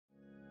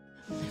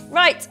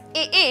Right,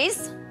 it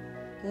is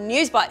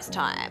News Bites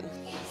time.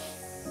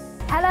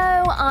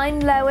 Hello,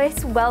 I'm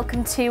Lois.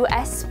 Welcome to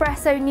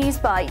Espresso News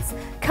Bites.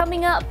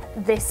 Coming up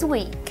this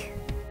week.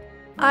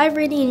 I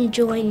really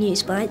enjoy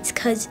News Bites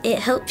because it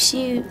helps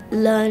you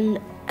learn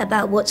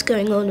about what's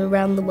going on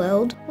around the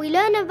world. We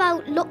learn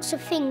about lots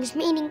of things,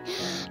 meaning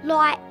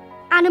like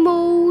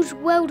animals,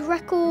 world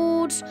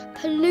records,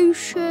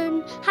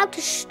 pollution, how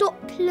to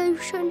stop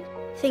pollution.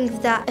 Things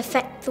that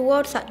affect the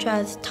world, such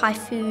as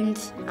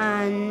typhoons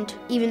and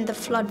even the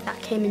flood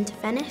that came into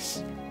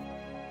Venice.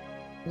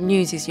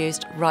 News is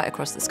used right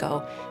across the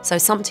school. So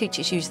some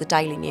teachers use the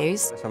daily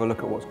news. Let's have a look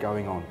at what's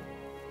going on.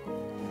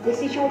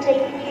 This is your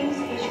daily news.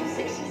 Here's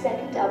your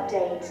 60-second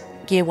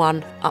update. Year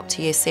 1 up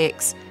to Year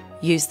 6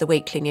 use the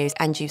weekly news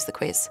and use the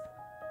quiz.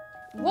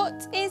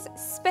 What is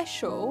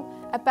special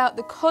about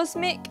the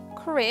Cosmic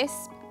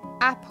Crisp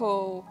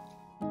apple?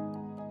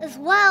 As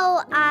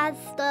well as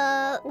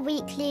the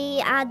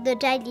weekly and the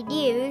daily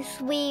news,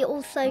 we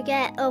also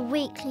get a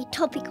weekly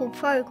topical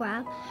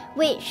programme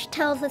which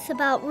tells us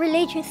about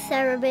religious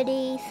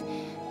ceremonies,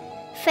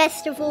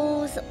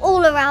 festivals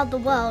all around the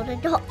world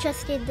and not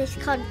just in this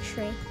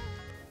country.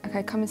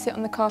 Okay, come and sit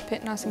on the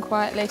carpet nice and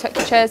quietly. Tuck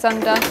your chairs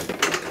under.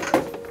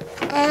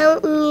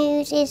 Our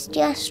news is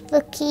just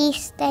for Key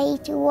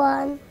Stage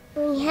 1.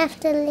 We have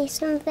to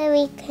listen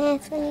very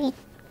carefully.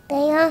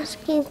 They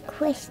ask you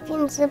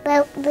questions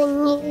about the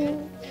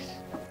news.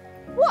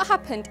 What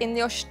happened in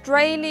the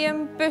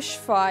Australian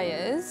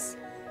bushfires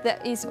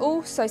that is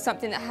also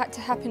something that had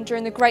to happen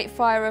during the Great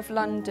Fire of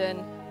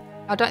London?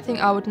 I don't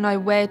think I would know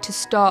where to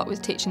start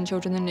with teaching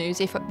children the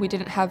news if we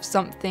didn't have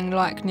something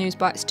like News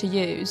Bites to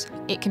use.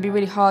 It can be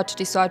really hard to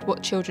decide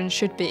what children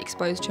should be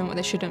exposed to and what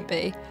they shouldn't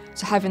be.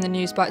 So having the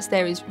News Bites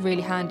there is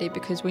really handy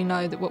because we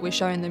know that what we're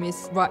showing them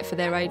is right for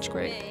their age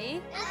group.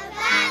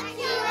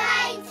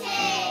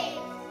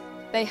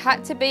 They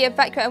had to be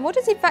evacuated. And what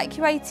does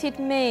evacuated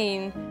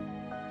mean?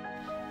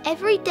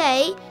 Every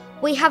day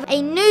we have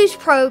a news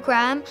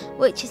programme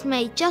which is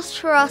made just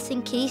for us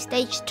in Key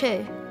Stage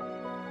 2.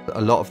 A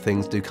lot of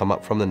things do come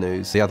up from the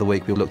news. The other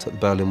week we looked at the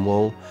Berlin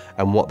Wall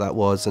and what that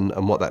was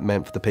and what that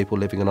meant for the people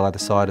living on either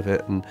side of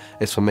it, and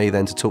it's for me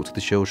then to talk to the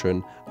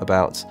children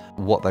about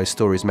what those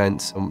stories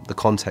meant and the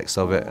context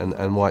of it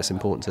and why it's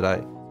important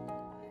today.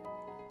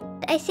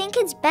 I think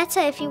it's better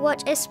if you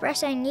watch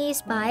Espresso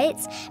News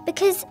Bites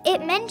because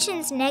it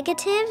mentions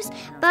negatives,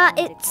 but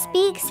it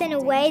speaks in a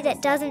way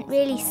that doesn't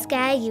really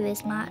scare you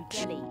as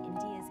much.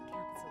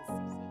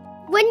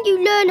 When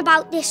you learn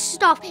about this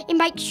stuff, it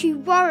makes you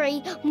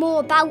worry more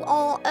about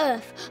our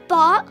Earth.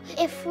 But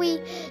if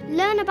we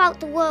learn about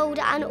the world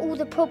and all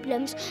the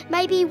problems,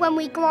 maybe when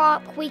we grow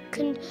up we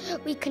can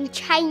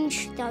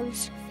change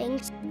those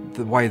things.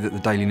 The way that the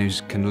daily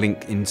news can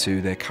link into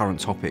their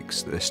current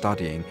topics that they're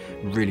studying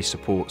really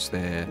supports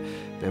their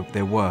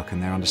work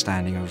and their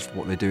understanding of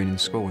what they're doing in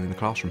school and in the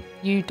classroom.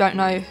 You don't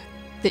know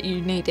that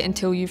you need it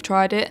until you've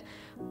tried it.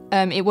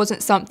 It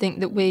wasn't something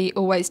that we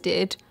always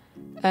did.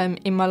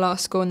 In my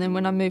last school, and then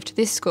when I moved to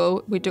this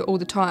school we do it all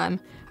the time,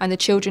 and the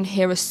children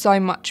here are so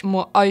much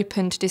more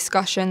open to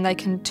discussion. They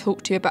can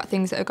talk to you about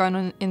things that are going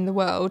on in the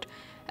world.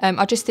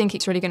 I just think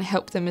it's really going to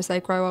help them as they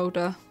grow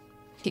older.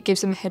 It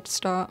gives them a head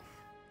start.